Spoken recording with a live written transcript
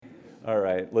All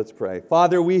right, let's pray.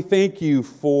 Father, we thank you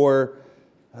for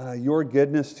your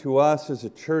goodness to us as a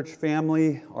church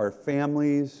family, our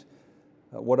families.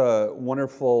 What a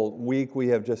wonderful week we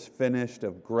have just finished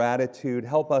of gratitude.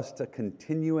 Help us to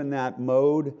continue in that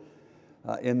mode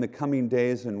in the coming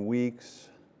days and weeks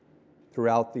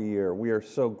throughout the year. We are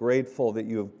so grateful that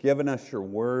you have given us your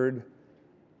word,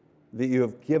 that you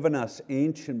have given us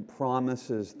ancient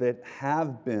promises that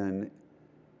have been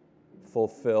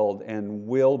fulfilled and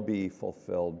will be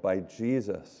fulfilled by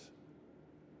Jesus.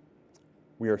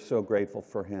 We are so grateful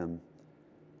for him.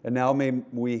 And now may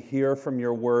we hear from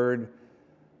your word,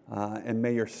 and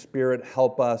may your Spirit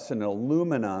help us and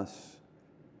illumine us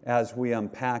as we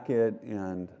unpack it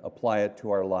and apply it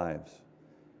to our lives.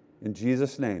 In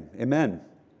Jesus' name, amen.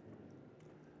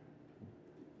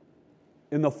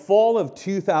 In the fall of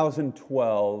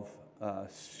 2012,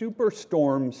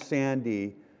 Superstorm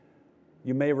Sandy,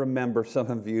 you may remember,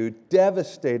 some of you,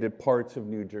 devastated parts of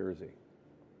New Jersey.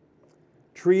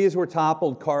 Trees were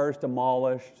toppled, cars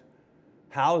demolished,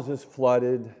 houses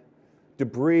flooded,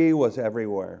 debris was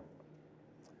everywhere.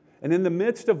 And in the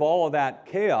midst of all of that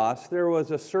chaos, there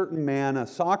was a certain man, a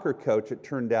soccer coach, it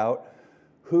turned out,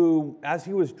 who, as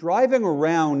he was driving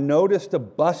around, noticed a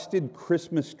busted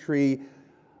Christmas tree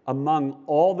among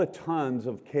all the tons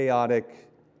of chaotic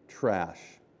trash.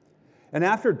 And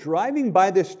after driving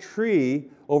by this tree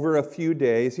over a few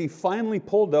days, he finally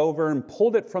pulled over and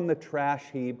pulled it from the trash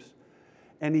heaps,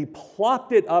 and he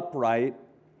plopped it upright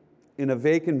in a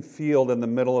vacant field in the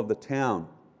middle of the town.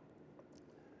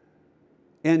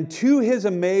 And to his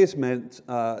amazement,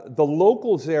 the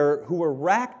locals there, who were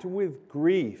racked with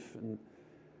grief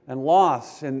and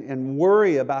loss and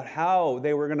worry about how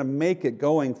they were going to make it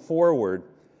going forward,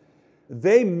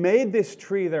 they made this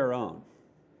tree their own.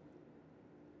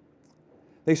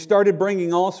 They started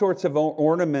bringing all sorts of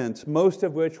ornaments, most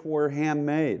of which were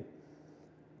handmade.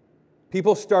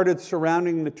 People started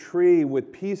surrounding the tree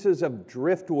with pieces of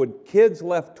driftwood. Kids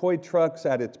left toy trucks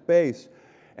at its base.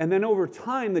 And then over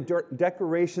time, the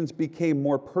decorations became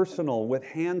more personal, with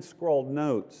hand-scrawled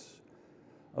notes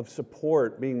of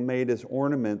support being made as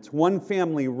ornaments. One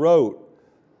family wrote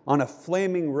on a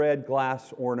flaming red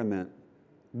glass ornament,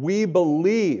 "We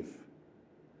believe,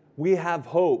 we have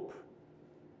hope,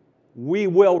 we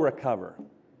will recover."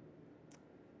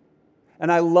 And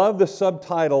I love the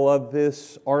subtitle of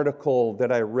this article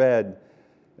that I read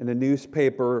in a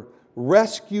newspaper,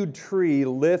 "Rescued Tree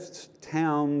Lifts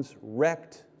Town's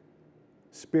Wrecked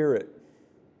Spirit."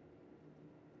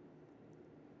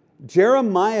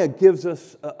 Jeremiah gives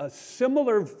us a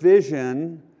similar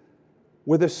vision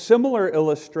with a similar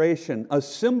illustration, a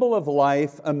symbol of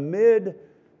life amid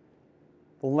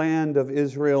the land of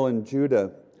Israel and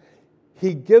Judah.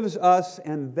 He gives us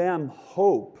and them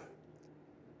hope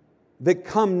that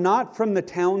come not from the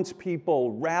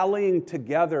townspeople rallying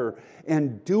together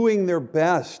and doing their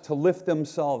best to lift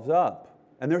themselves up.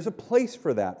 And there's a place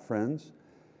for that, friends.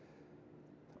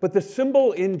 But the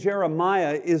symbol in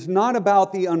Jeremiah is not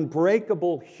about the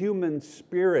unbreakable human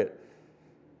spirit,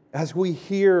 as we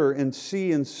hear and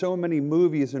see in so many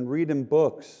movies and read in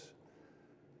books.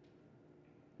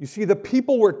 You see, the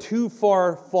people were too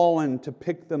far fallen to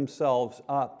pick themselves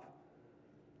up.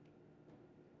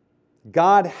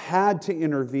 God had to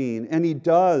intervene, and he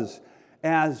does,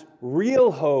 as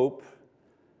real hope,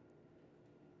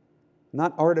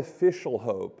 not artificial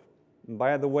hope. And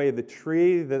by the way, the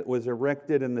tree that was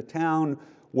erected in the town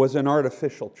was an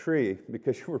artificial tree,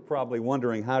 because you were probably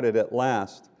wondering, how did it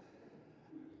last?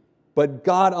 But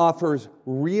God offers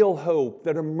real hope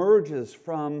that emerges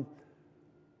from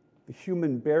the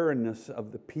human barrenness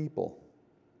of the people.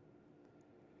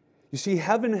 You see,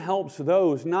 heaven helps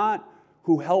those not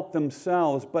who help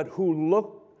themselves, but who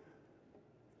look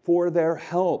for their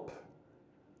help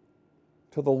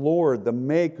to the Lord, the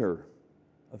maker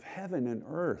of heaven and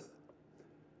earth.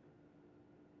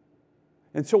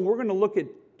 And so we're going to look at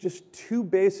just two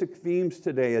basic themes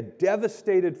today: a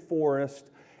devastated forest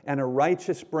and a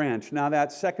righteous branch. Now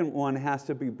that second one has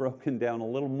to be broken down a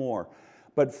little more.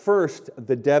 But first,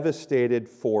 the devastated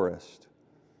forest.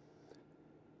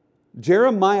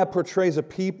 Jeremiah portrays a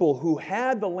people who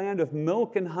had the land of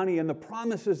milk and honey and the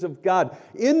promises of God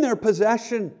in their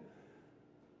possession.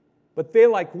 But they,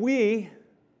 like we,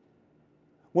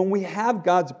 when we have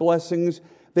God's blessings,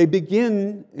 they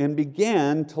began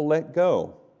to let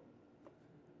go.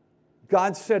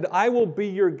 God said, "I will be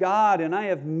your God, and I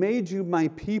have made you my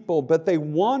people." But they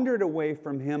wandered away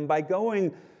from him by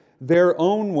going their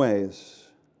own ways,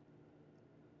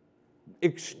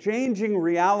 exchanging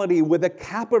reality with a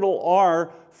capital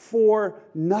R for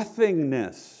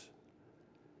nothingness.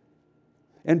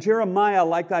 And Jeremiah,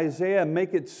 like Isaiah,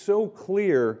 make it so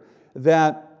clear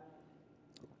that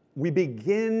we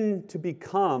begin to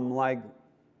become like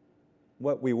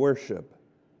what we worship.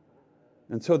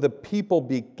 And so the people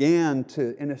began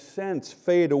to, in a sense,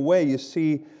 fade away. You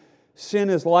see, sin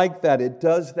is like that. It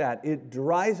does that. It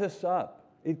dries us up.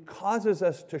 It causes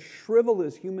us to shrivel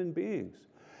as human beings.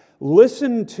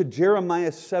 Listen to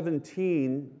Jeremiah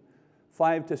 17,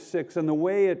 5-6, and the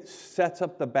way it sets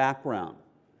up the background,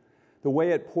 the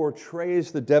way it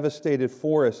portrays the devastated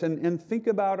forest, and think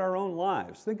about our own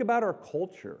lives. Think about our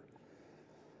culture.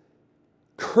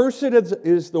 Cursed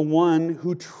is the one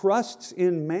who trusts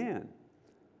in man,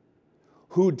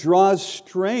 who draws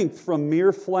strength from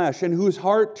mere flesh, and whose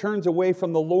heart turns away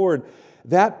from the Lord.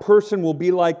 That person will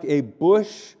be like a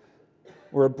bush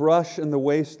or a brush in the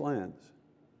wastelands.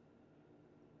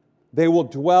 They will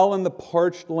dwell in the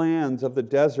parched lands of the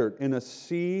desert, in a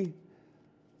sea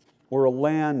or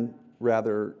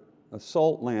a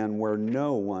salt land where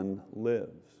no one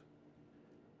lives.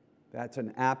 That's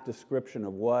an apt description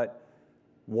of what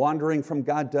wandering from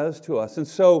God does to us. And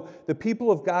so the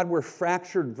people of God were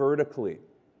fractured vertically.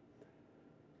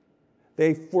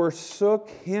 They forsook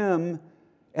Him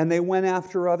and they went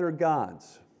after other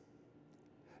gods.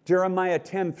 Jeremiah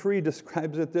 10:3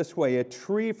 describes it this way: a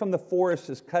tree from the forest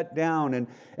is cut down,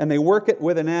 and they work it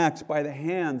with an axe by the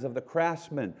hands of the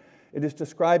craftsmen. It is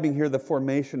describing here the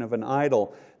formation of an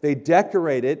idol. They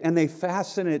decorate it and they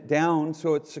fasten it down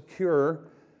so it's secure,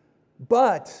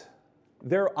 but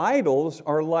their idols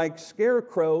are like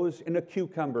scarecrows in a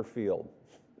cucumber field.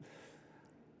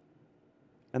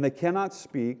 And they cannot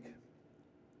speak.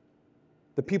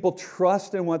 The people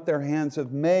trust in what their hands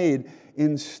have made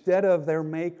instead of their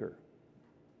Maker.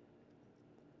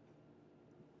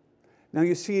 Now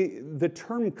you see, the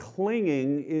term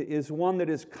clinging is one that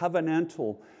is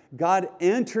covenantal. God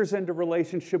enters into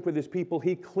relationship with His people.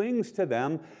 He clings to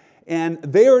them, and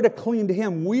they are to cling to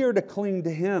Him. We are to cling to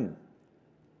Him.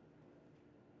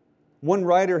 One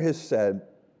writer has said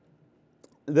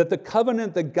that the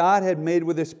covenant that God had made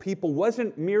with His people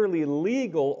wasn't merely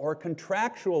legal or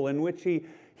contractual, in which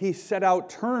He set out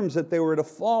terms that they were to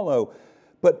follow,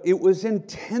 but it was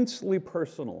intensely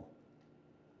personal,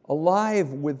 alive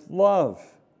with love,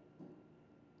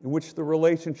 in which the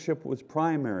relationship was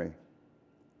primary.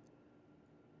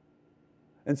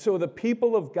 And so the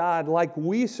people of God, like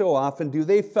we so often do,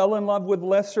 they fell in love with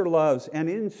lesser loves, and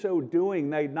in so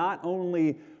doing, they not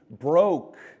only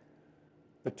broke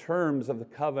the terms of the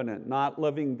covenant, not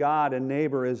loving God and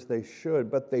neighbor as they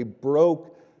should, but they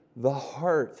broke the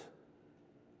heart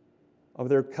of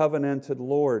their covenanted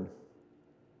Lord.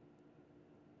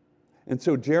 And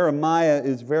so Jeremiah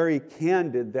is very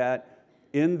candid that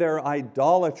in their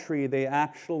idolatry, they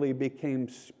actually became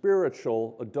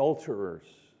spiritual adulterers,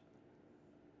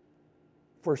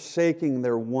 forsaking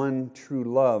their one true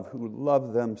love, who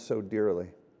loved them so dearly.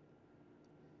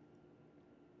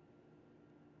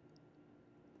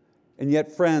 And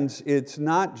yet, friends, it's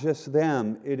not just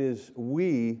them, it is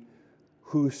we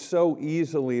who so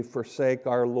easily forsake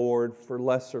our Lord for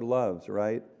lesser loves,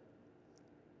 right?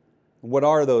 What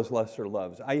are those lesser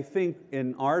loves? I think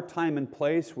in our time and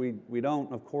place, we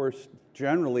don't, of course,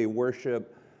 generally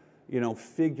worship,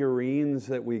 figurines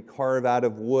that we carve out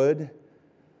of wood.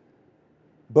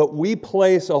 But we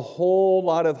place a whole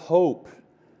lot of hope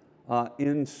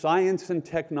in science and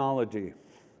technology.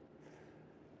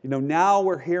 Now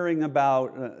we're hearing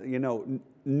about,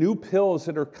 new pills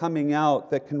that are coming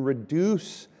out that can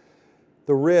reduce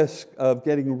the risk of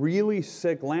getting really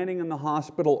sick, landing in the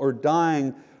hospital, or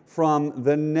dying from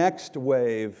the next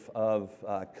wave of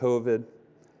COVID,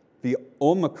 the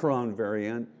Omicron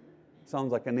variant.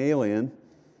 Sounds like an alien.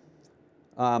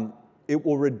 It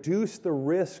will reduce the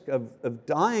risk of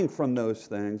dying from those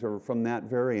things, or from that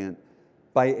variant,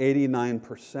 by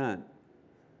 89%.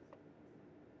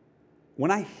 When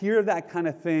I hear that kind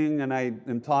of thing and I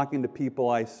am talking to people,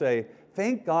 I say,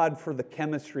 thank God for the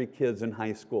chemistry kids in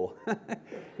high school.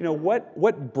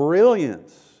 What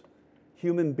brilliance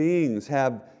human beings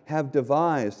have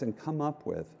devised and come up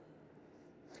with.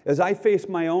 As I face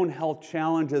my own health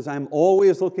challenges, I'm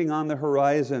always looking on the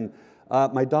horizon.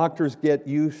 My doctors get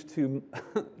used to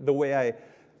the way I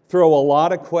throw a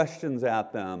lot of questions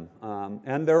at them.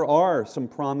 And there are some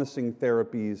promising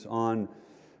therapies on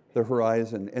the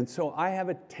horizon. And so I have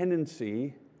a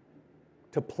tendency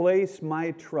to place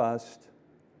my trust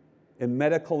in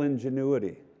medical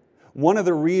ingenuity. One of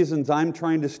the reasons I'm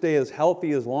trying to stay as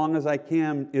healthy as long as I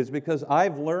can is because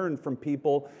I've learned from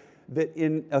people that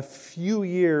in a few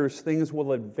years things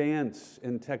will advance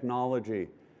in technology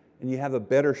and you have a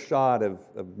better shot of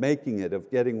making it,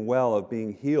 of getting well, of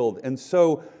being healed. And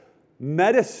so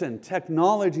Medicine,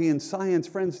 technology, and science,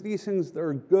 friends, these things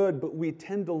are good, but we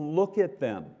tend to look at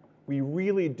them. We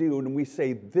really do, and we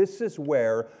say, this is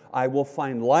where I will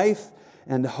find life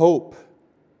and hope.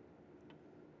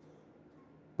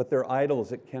 But they're idols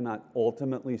that cannot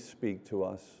ultimately speak to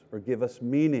us or give us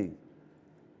meaning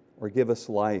or give us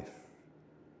life.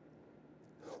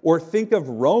 Or think of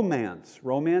romance.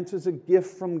 Romance is a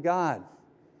gift from God.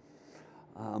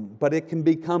 But it can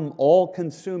become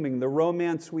all-consuming. The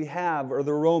romance we have or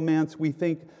the romance we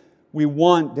think we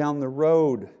want down the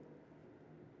road.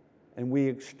 And we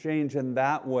exchange in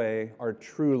that way our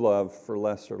true love for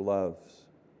lesser loves.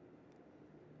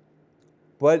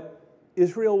 But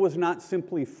Israel was not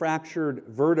simply fractured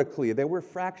vertically. They were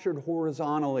fractured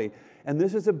horizontally. And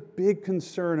this is a big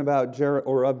concern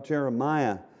of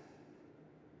Jeremiah.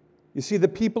 You see, the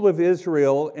people of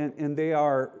Israel, and they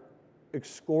are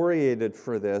excoriated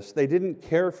for this, they didn't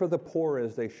care for the poor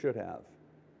as they should have.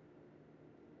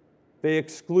 They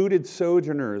excluded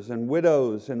sojourners and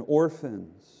widows and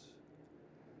orphans.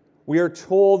 We are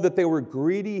told that they were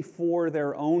greedy for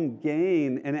their own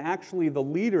gain, and actually the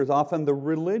leaders, often the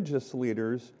religious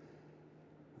leaders,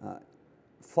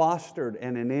 fostered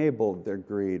and enabled their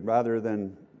greed rather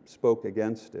than spoke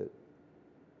against it.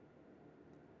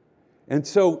 And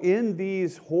so in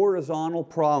these horizontal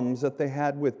problems that they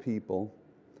had with people,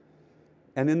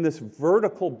 and in this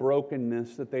vertical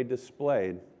brokenness that they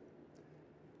displayed,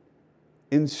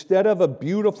 instead of a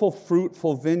beautiful,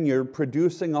 fruitful vineyard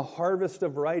producing a harvest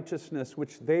of righteousness,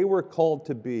 which they were called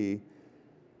to be,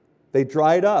 they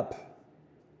dried up.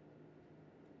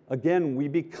 Again, we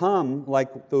become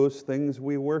like those things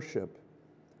we worship.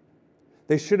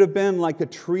 They should have been like a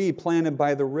tree planted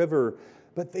by the river,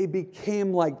 but they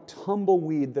became like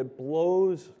tumbleweed that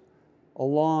blows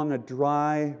along a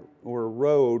dry or a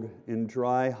road in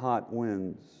dry, hot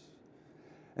winds.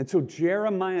 And so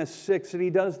Jeremiah 6, and he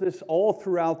does this all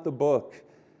throughout the book,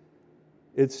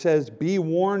 it says, "Be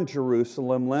warned,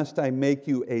 Jerusalem, lest I make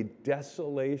you a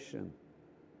desolation,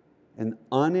 an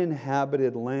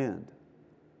uninhabited land."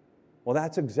 Well,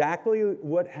 that's exactly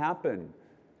what happened.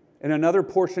 In another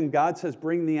portion, God says,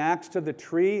 "Bring the axe to the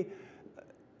tree."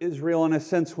 Israel, in a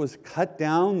sense, was cut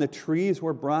down. The trees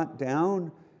were brought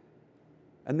down.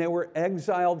 And they were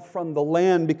exiled from the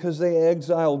land because they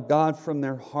exiled God from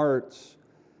their hearts.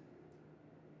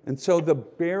 And so the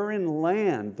barren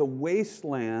land, the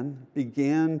wasteland,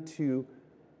 began to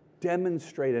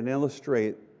demonstrate and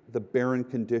illustrate the barren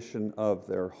condition of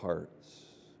their hearts.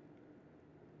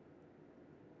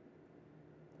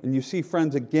 And you see,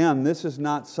 friends, again, this is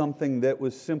not something that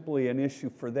was simply an issue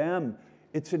for them.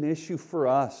 It's an issue for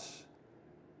us.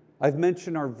 I've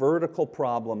mentioned our vertical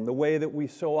problem, the way that we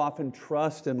so often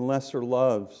trust in lesser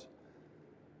loves.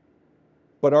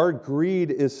 But our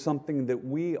greed is something that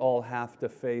we all have to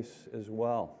face as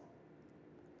well.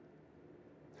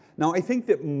 Now, I think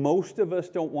that most of us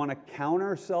don't want to count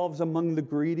ourselves among the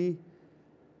greedy.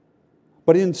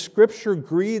 But in Scripture,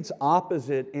 greed's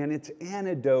opposite and its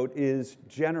antidote is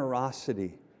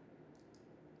generosity.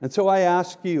 And so I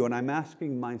ask you, and I'm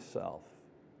asking myself,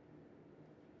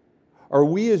 are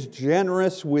we as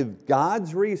generous with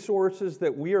God's resources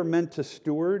that we are meant to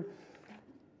steward?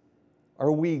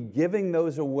 Are we giving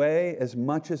those away as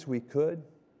much as we could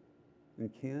and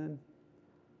can?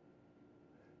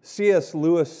 C.S.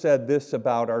 Lewis said this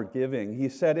about our giving. He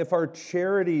said, "If our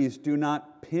charities do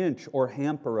not pinch or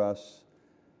hamper us,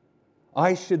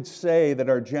 I should say that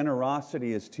our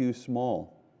generosity is too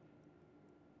small.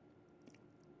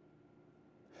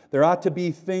 There ought to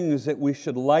be things that we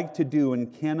should like to do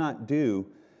and cannot do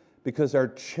because our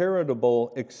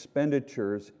charitable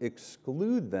expenditures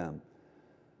exclude them."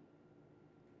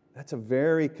 That's a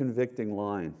very convicting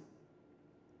line.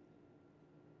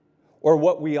 Or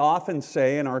what we often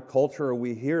say in our culture,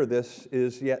 we hear this,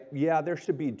 is, yeah, there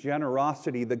should be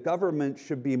generosity. The government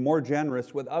should be more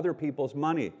generous with other people's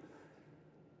money.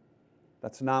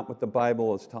 That's not what the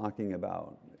Bible is talking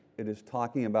about. It is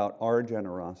talking about our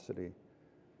generosity.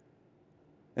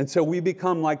 And so we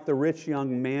become like the rich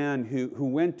young man who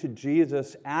went to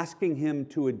Jesus asking him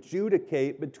to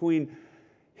adjudicate between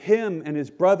him and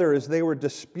his brother as they were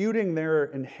disputing their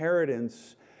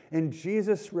inheritance. And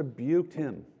Jesus rebuked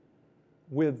him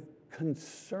with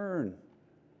concern,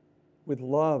 with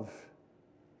love.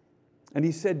 And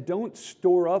he said, "Don't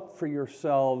store up for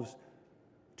yourselves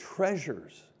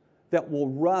treasures that will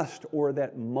rust or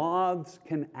that moths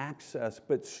can access,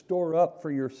 but store up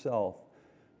for yourself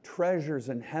treasures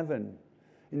in heaven."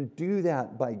 And do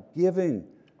that by giving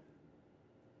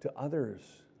to others,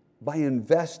 by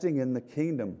investing in the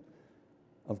kingdom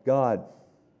of God.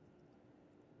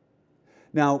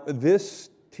 Now, this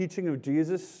teaching of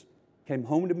Jesus came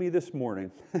home to me this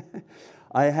morning.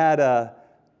 I had a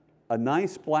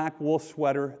nice black wool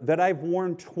sweater that I've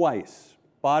worn twice.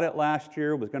 Bought it last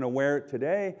year, was going to wear it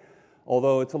today,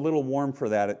 although it's a little warm for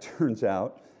that, it turns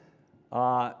out.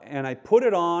 And I put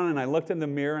it on and I looked in the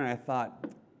mirror and I thought,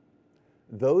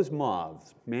 those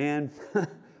moths, man,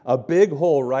 a big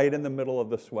hole right in the middle of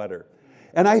the sweater.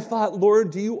 And I thought,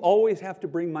 Lord, do you always have to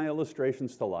bring my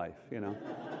illustrations to life, you know?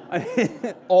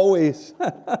 Always.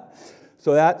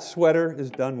 So that sweater is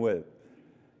done with.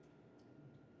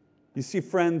 You see,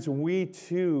 friends, we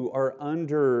too are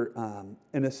under,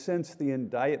 in a sense, the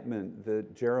indictment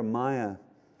that Jeremiah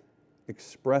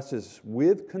expresses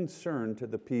with concern to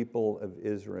the people of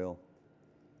Israel.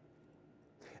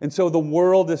 And so the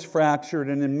world is fractured,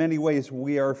 and in many ways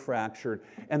we are fractured.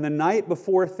 And the night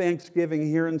before Thanksgiving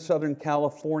here in Southern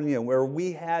California, where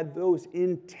we had those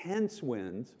intense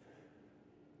winds,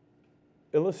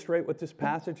 illustrate what this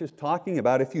passage is talking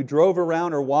about. If you drove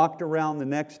around or walked around the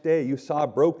next day, you saw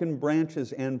broken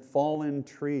branches and fallen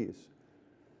trees.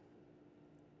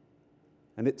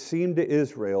 And it seemed to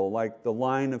Israel like the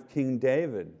line of King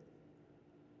David,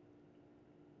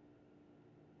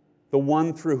 the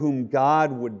one through whom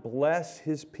God would bless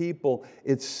His people.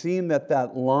 It seemed that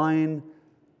that line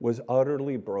was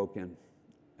utterly broken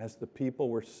as the people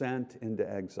were sent into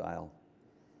exile.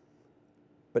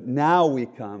 But now we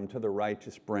come to the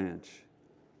righteous branch.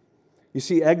 You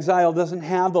see, exile doesn't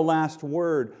have the last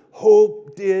word.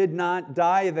 Hope did not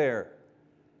die there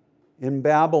in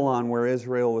Babylon where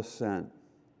Israel was sent.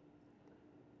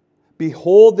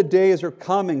 Behold, the days are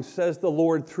coming, says the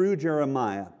Lord through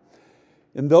Jeremiah.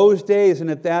 In those days and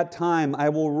at that time, I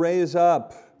will raise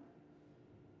up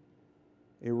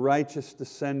a righteous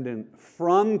descendant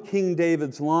from King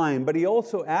David's line. But he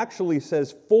also actually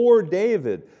says, for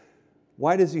David.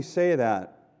 Why does he say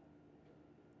that?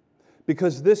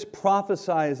 Because this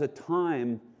prophesies a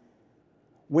time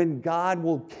when God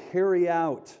will carry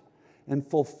out and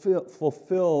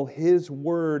fulfill His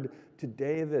word to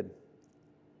David.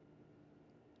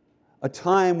 A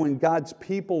time when God's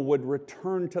people would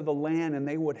return to the land and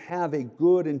they would have a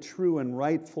good and true and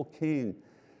rightful king.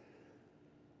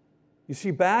 You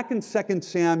see, back in 2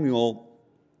 Samuel,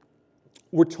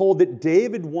 we're told that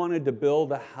David wanted to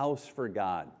build a house for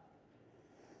God.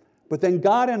 But then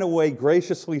God, in a way,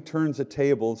 graciously turns the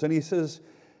tables and He says,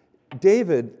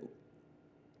 David,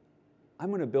 I'm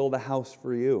going to build a house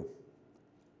for you.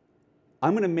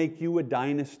 I'm going to make you a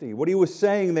dynasty. What he was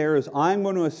saying there is, I'm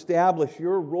going to establish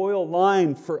your royal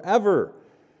line forever.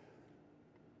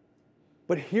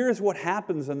 But here's what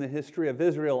happens in the history of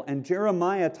Israel, and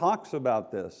Jeremiah talks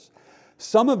about this.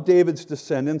 Some of David's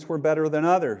descendants were better than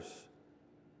others.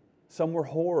 Some were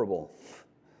horrible.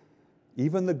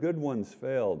 Even the good ones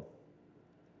failed.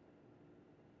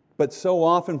 But so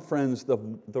often, friends, the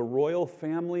royal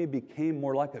family became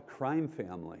more like a crime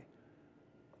family.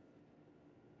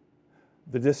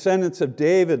 The descendants of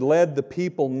David led the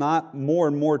people not more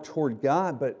and more toward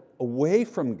God, but away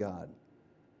from God.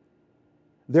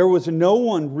 There was no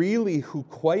one really who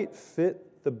quite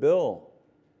fit the bill.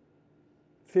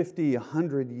 50,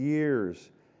 100 years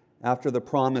after the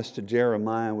promise to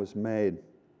Jeremiah was made,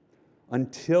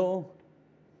 until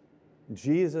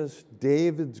Jesus,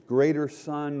 David's greater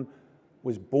son,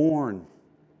 was born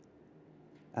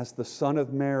as the Son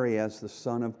of Mary, as the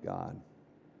Son of God.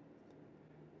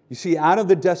 You see, out of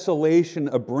the desolation,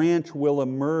 a branch will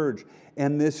emerge,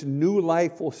 and this new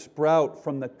life will sprout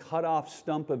from the cut-off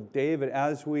stump of David,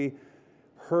 as we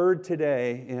heard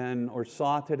today or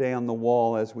saw today on the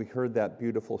wall, as we heard that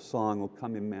beautiful song, "O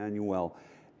Come Emmanuel."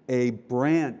 A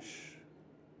branch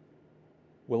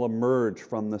will emerge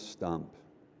from the stump.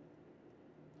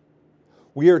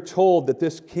 We are told that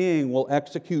this king will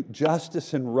execute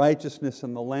justice and righteousness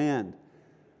in the land.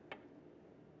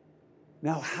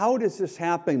 Now, how does this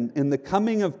happen? In the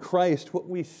coming of Christ, what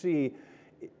we see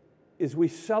is we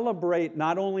celebrate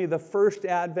not only the first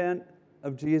advent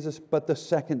of Jesus, but the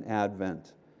second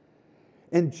advent.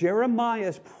 And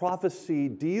Jeremiah's prophecy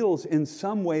deals in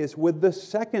some ways with the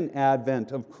second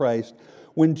advent of Christ,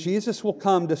 when Jesus will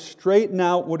come to straighten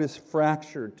out what is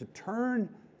fractured, to turn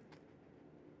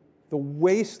the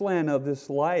wasteland of this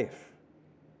life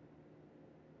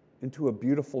into a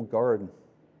beautiful garden.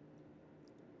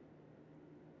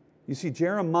 You see,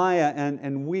 Jeremiah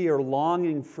and we are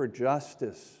longing for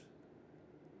justice.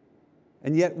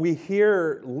 And yet we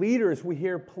hear leaders, we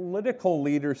hear political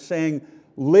leaders saying,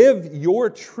 live your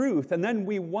truth. And then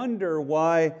we wonder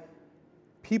why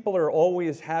people are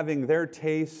always having their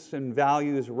tastes and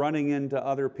values running into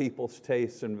other people's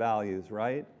tastes and values,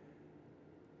 right?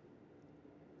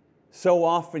 So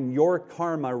often your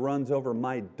karma runs over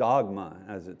my dogma,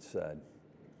 as it said.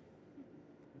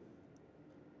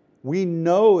 We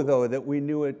know, though, that we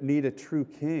need a true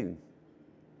king.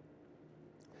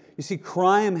 You see,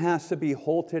 crime has to be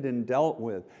halted and dealt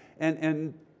with.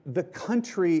 And the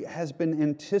country has been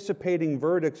anticipating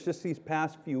verdicts just these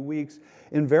past few weeks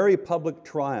in very public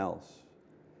trials.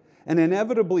 And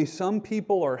inevitably, some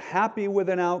people are happy with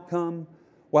an outcome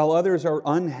while others are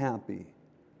unhappy.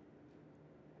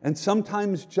 And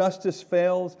sometimes justice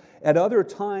fails. At other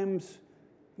times,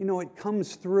 it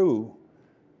comes through.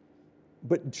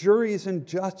 But juries and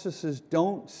justices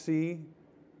don't see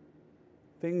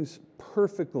things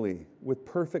perfectly, with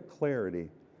perfect clarity.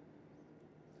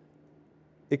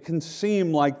 It can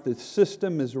seem like the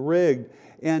system is rigged,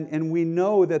 and we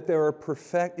know that there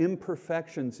are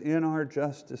imperfections in our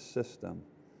justice system.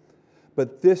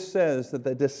 But this says that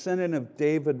the descendant of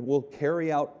David will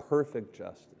carry out perfect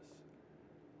justice.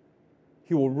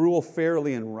 He will rule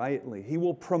fairly and rightly. He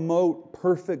will promote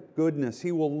perfect goodness.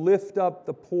 He will lift up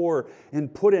the poor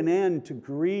and put an end to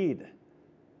greed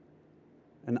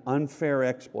and unfair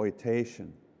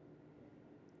exploitation.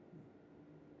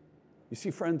 You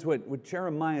see, friends, what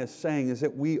Jeremiah is saying is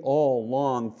that we all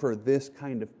long for this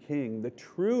kind of king, the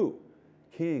true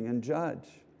king and judge.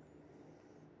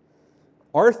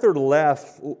 Arthur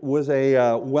Leff was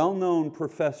a well-known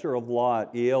professor of law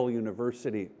at Yale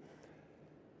University.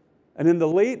 And in the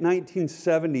late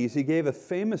 1970s, he gave a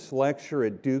famous lecture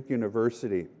at Duke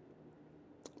University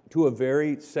to a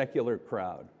very secular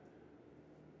crowd.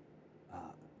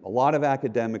 A lot of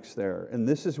academics there. And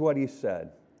this is what he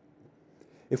said.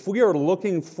 If we are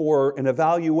looking for an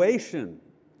evaluation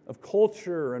of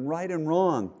culture and right and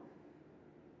wrong,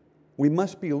 we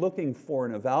must be looking for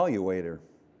an evaluator.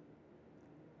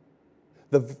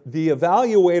 The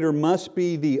evaluator must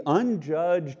be the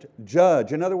unjudged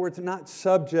judge. In other words, not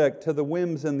subject to the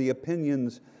whims and the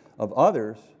opinions of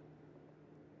others.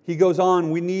 He goes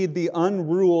on, we need the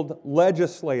unruled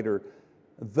legislator,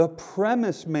 the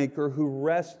premise maker who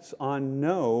rests on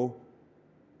no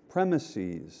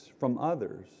premises from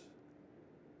others.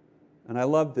 And I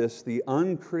love this, the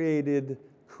uncreated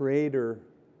creator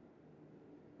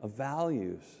of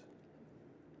values.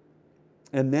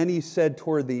 And then he said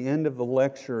toward the end of the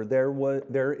lecture,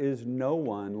 there is no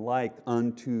one like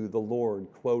unto the Lord,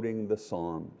 quoting the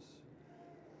Psalms.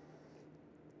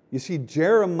 You see,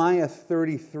 Jeremiah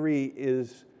 33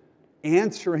 is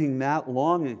answering that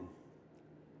longing.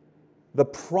 The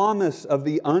promise of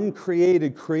the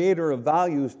uncreated creator of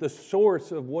values, the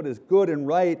source of what is good and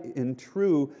right and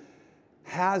true,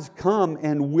 has come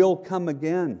and will come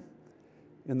again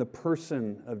in the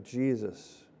person of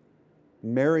Jesus.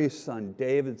 Mary's son,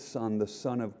 David's son, the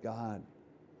Son of God.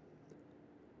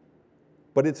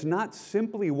 But it's not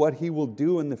simply what he will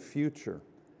do in the future.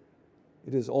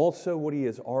 It is also what he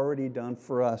has already done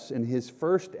for us in his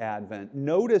first advent.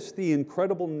 Notice the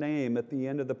incredible name at the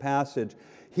end of the passage.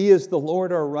 He is the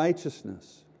Lord our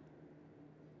righteousness.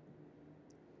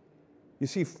 You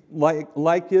see,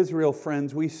 like Israel,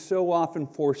 friends, we so often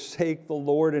forsake the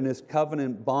Lord and his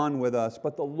covenant bond with us,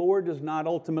 but the Lord does not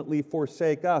ultimately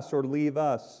forsake us or leave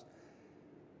us.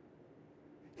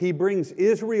 He brings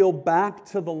Israel back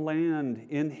to the land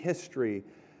in history,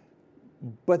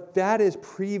 but that is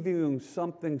previewing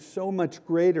something so much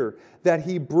greater, that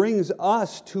he brings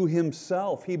us to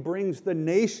himself. He brings the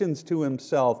nations to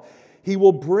himself. He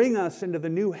will bring us into the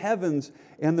new heavens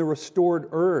and the restored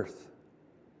earth.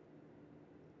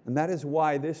 And that is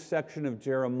why this section of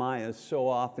Jeremiah is so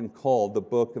often called the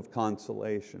book of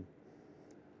consolation.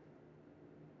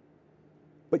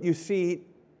 But you see,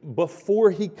 before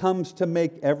he comes to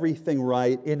make everything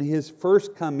right, in his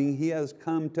first coming, he has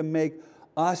come to make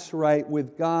us right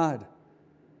with God.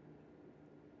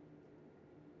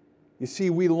 You see,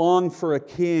 we long for a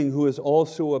king who is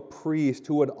also a priest,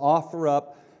 who would offer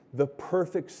up the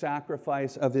perfect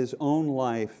sacrifice of his own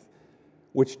life,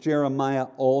 which Jeremiah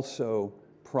also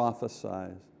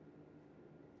prophesies.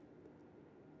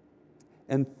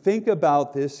 And think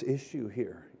about this issue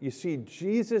here. You see,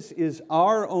 Jesus is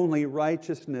our only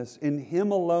righteousness. In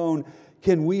him alone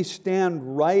can we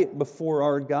stand right before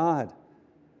our God.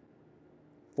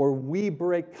 For we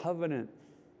break covenant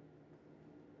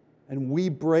and we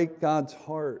break God's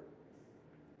heart.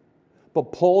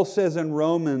 But Paul says in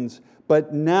Romans,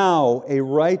 but now a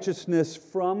righteousness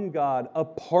from God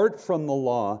apart from the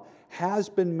law has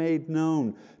been made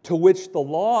known, to which the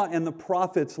law and the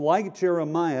prophets, like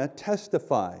Jeremiah,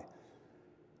 testify.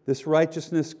 This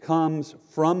righteousness comes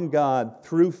from God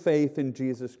through faith in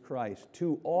Jesus Christ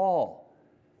to all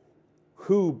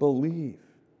who believe.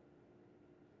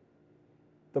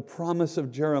 The promise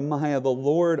of Jeremiah, the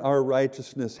Lord our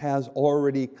righteousness, has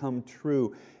already come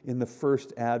true in the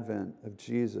first advent of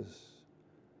Jesus.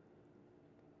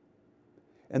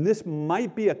 And this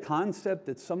might be a concept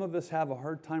that some of us have a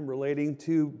hard time relating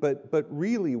to, but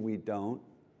really we don't.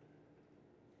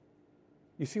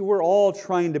 You see, we're all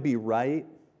trying to be right.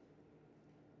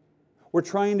 We're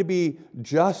trying to be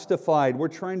justified. We're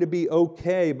trying to be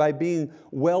okay by being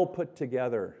well put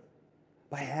together,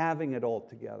 by having it all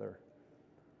together.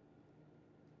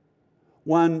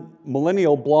 One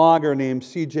millennial blogger named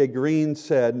C.J. Green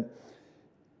said,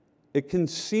 "It can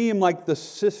seem like the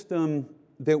system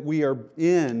that we are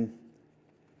in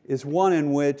is one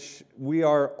in which we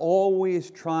are always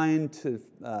trying to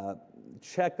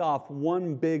check off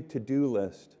one big to-do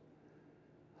list.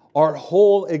 Our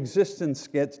whole existence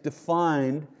gets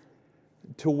defined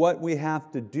to what we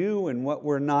have to do and what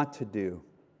we're not to do."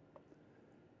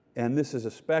 And this is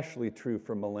especially true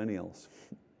for millennials.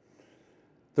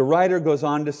 The writer goes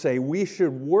on to say, "We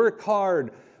should work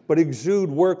hard but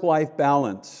exude work-life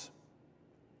balance.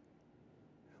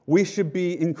 We should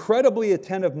be incredibly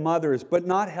attentive mothers, but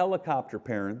not helicopter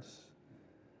parents.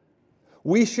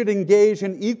 We should engage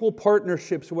in equal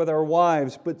partnerships with our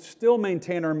wives, but still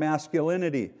maintain our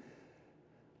masculinity.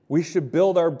 We should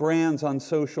build our brands on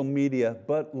social media,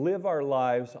 but live our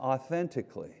lives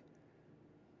authentically.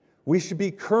 We should be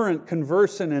current,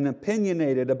 conversant, and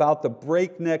opinionated about the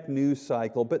breakneck news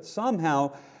cycle, but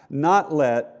somehow not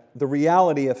let the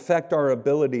reality affect our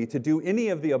ability to do any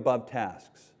of the above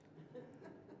tasks."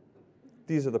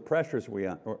 These are the pressures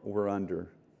we're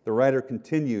under. The writer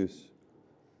continues,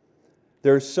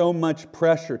 "There's so much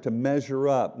pressure to measure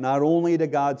up, not only to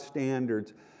God's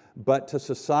standards, but to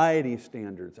society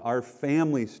standards, our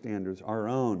family standards, our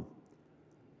own."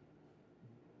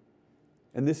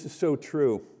 And this is so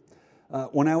true.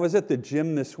 When I was at the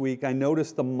gym this week, I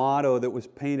noticed the motto that was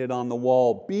painted on the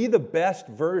wall, "Be the best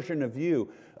version of you."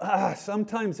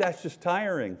 Sometimes that's just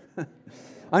tiring.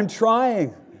 I'm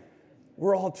trying.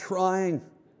 We're all trying.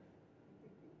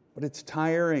 But it's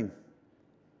tiring.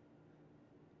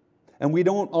 And we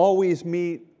don't always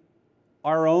meet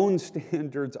our own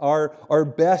standards, our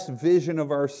best vision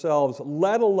of ourselves,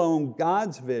 let alone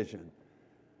God's vision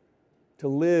to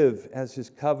live as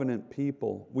His covenant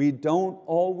people. We don't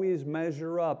always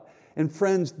measure up. And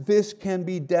friends, this can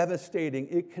be devastating.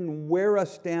 It can wear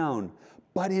us down.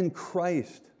 But in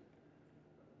Christ,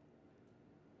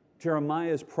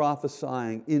 Jeremiah is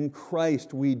prophesying, in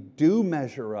Christ we do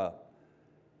measure up,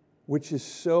 which is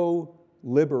so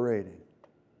liberating.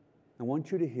 I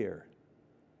want you to hear.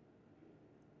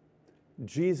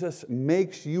 Jesus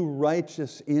makes you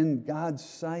righteous in God's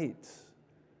sight.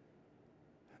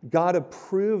 God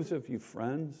approves of you,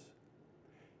 friends.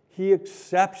 He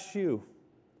accepts you.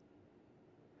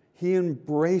 He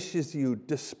embraces you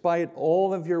despite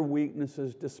all of your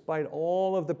weaknesses, despite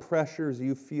all of the pressures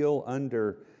you feel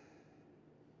under.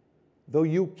 Though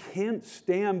you can't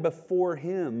stand before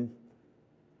Him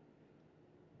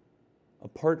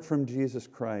apart from Jesus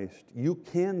Christ, you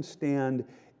can stand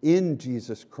in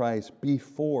Jesus Christ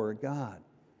before God.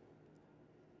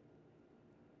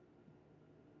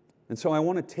 And so I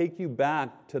want to take you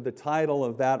back to the title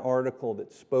of that article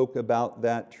that spoke about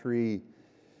that tree.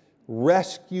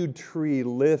 "Rescued Tree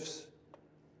Lifts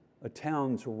a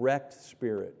Town's Wrecked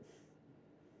Spirit."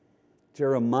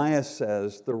 Jeremiah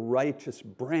says the righteous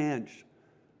branch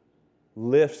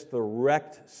lifts the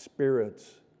wrecked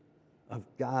spirits of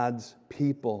God's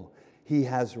people. He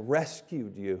has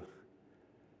rescued you,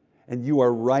 and you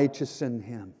are righteous in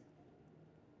Him.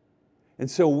 And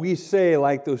so we say,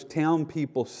 like those town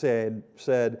people said,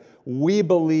 "We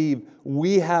believe,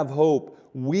 we have hope,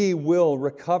 we will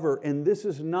recover." And this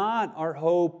is not our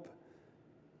hope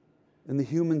in the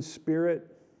human spirit.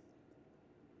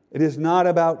 It is not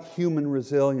about human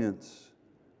resilience.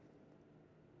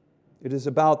 It is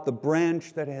about the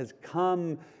branch that has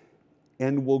come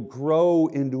and will grow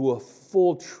into a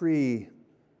full tree,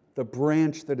 the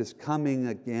branch that is coming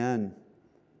again.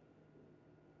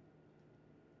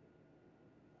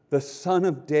 The Son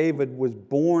of David was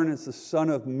born as the Son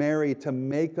of Mary to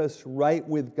make us right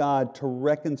with God, to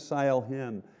reconcile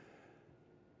Him.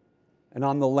 And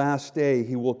on the last day,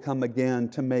 He will come again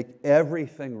to make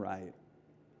everything right.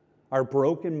 Our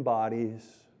broken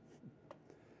bodies,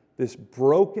 this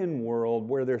broken world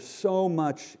where there's so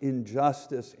much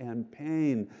injustice and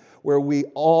pain, where we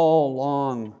all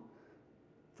long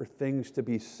for things to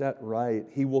be set right.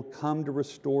 He will come to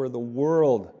restore the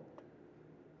world.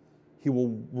 He will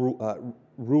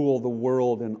rule the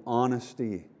world in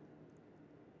honesty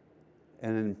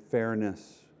and in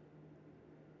fairness.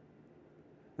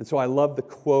 And so I love the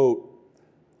quote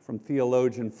from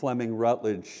theologian Fleming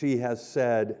Rutledge. She has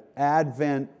said,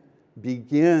 Advent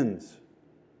begins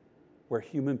where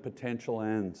human potential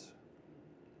ends.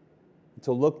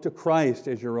 To look to Christ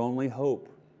as your only hope,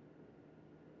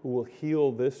 who will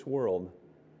heal this world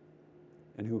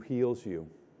and who heals you.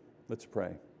 Let's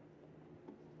pray.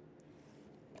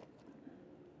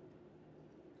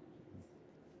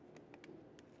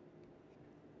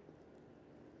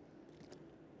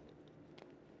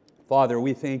 Father,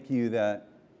 we thank you that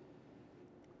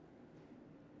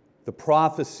the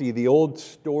prophecy, the old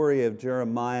story of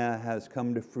Jeremiah has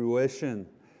come to fruition.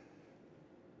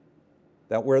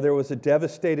 That where there was a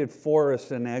devastated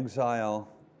forest in exile,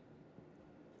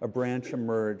 a branch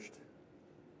emerged.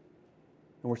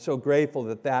 And we're so grateful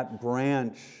that that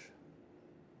branch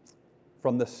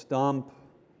from the stump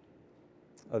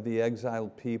of the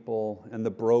exiled people and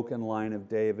the broken line of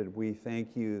David, we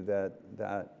thank you that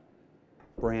that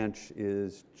branch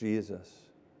is Jesus,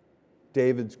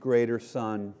 David's greater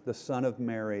son, the son of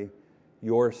Mary,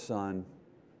 your son,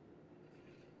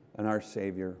 and our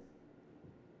Savior.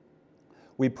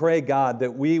 We pray, God,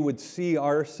 that we would see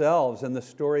ourselves in the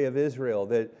story of Israel,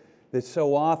 that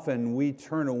so often we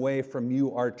turn away from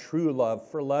you, our true love,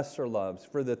 for lesser loves,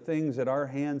 for the things that our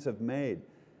hands have made.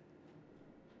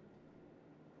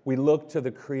 We look to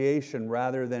the creation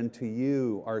rather than to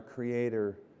you, our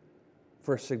Creator,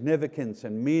 for significance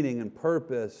and meaning and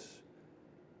purpose.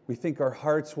 We think our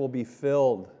hearts will be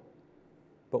filled,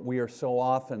 but we are so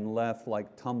often left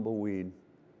like tumbleweed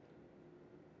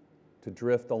to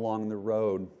drift along the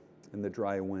road in the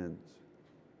dry winds.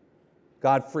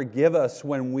 God, forgive us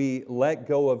when we let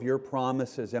go of your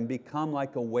promises and become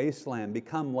like a wasteland,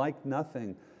 become like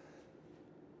nothing.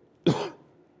 But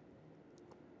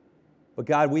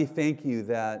God, we thank you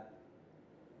that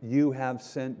you have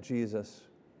sent Jesus,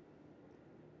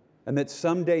 and that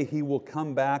someday he will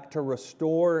come back to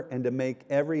restore and to make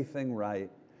everything right,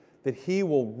 that he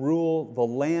will rule the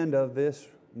land of this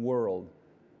world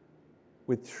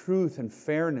with truth and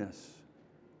fairness,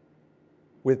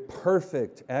 with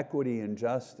perfect equity and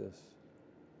justice.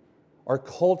 Our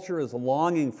culture is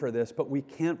longing for this, but we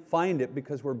can't find it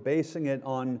because we're basing it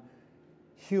on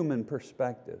human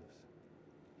perspectives.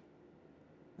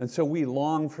 And so we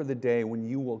long for the day when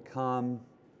you will come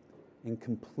and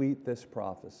complete this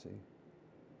prophecy.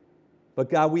 But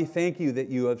God, we thank you that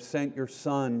you have sent your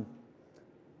Son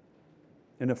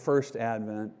in a first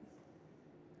advent,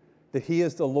 that he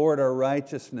is the Lord our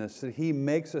righteousness, that he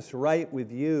makes us right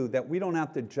with you, that we don't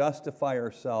have to justify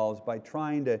ourselves by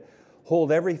trying to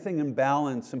hold everything in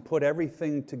balance and put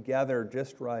everything together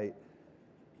just right,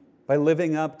 by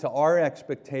living up to our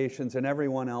expectations and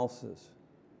everyone else's.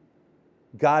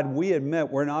 God, we admit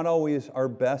we're not always our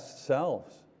best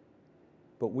selves,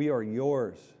 but we are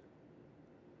yours.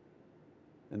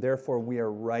 And therefore we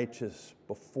are righteous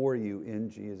before you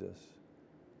in Jesus.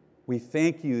 We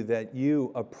thank you that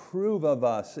you approve of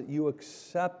us, that you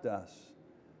accept us,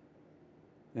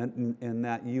 and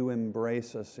that you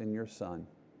embrace us in your Son.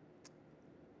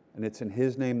 And it's in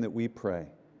his name that we pray.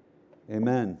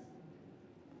 Amen.